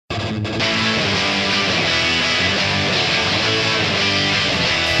My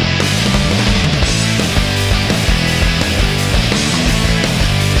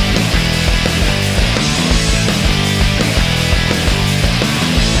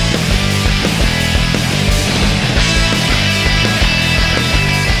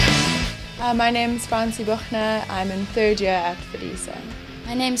name is Francie Buchner. I'm in third year at FDISA.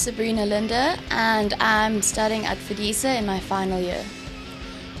 My name's Sabrina Linda and I'm studying at FDISA in my final year.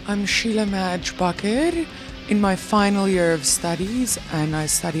 I'm Sheila Madge Bakker in my final year of studies and I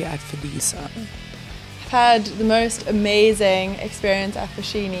study at FDISA. I've had the most amazing experience at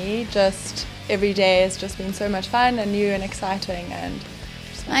Foschini. Just every day has just been so much fun and new and exciting.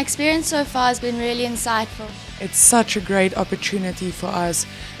 My experience so far has been really insightful. It's such a great opportunity for us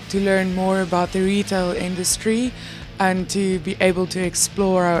to learn more about the retail industry and to be able to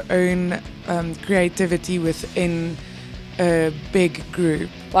explore our own creativity within a big group.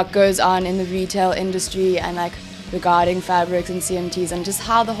 What goes on in the retail industry and regarding fabrics and CMTs and just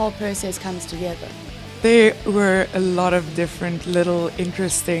how the whole process comes together. There were a lot of different little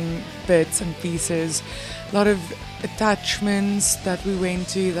interesting bits and pieces, a lot of attachments that we went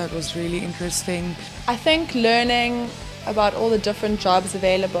to that was really interesting. I think learning about all the different jobs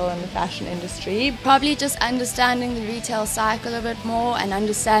available in the fashion industry. Probably just understanding the retail cycle a bit more and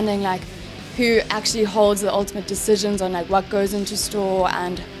understanding who actually holds the ultimate decisions on what goes into store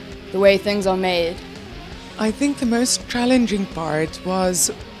and the way things are made. I think the most challenging part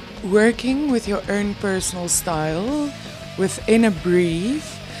was working with your own personal style within a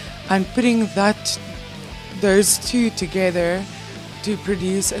brief and putting those two together to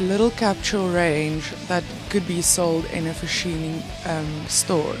produce a little capsule range that could be sold in a Foschini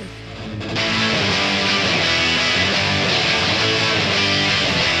store.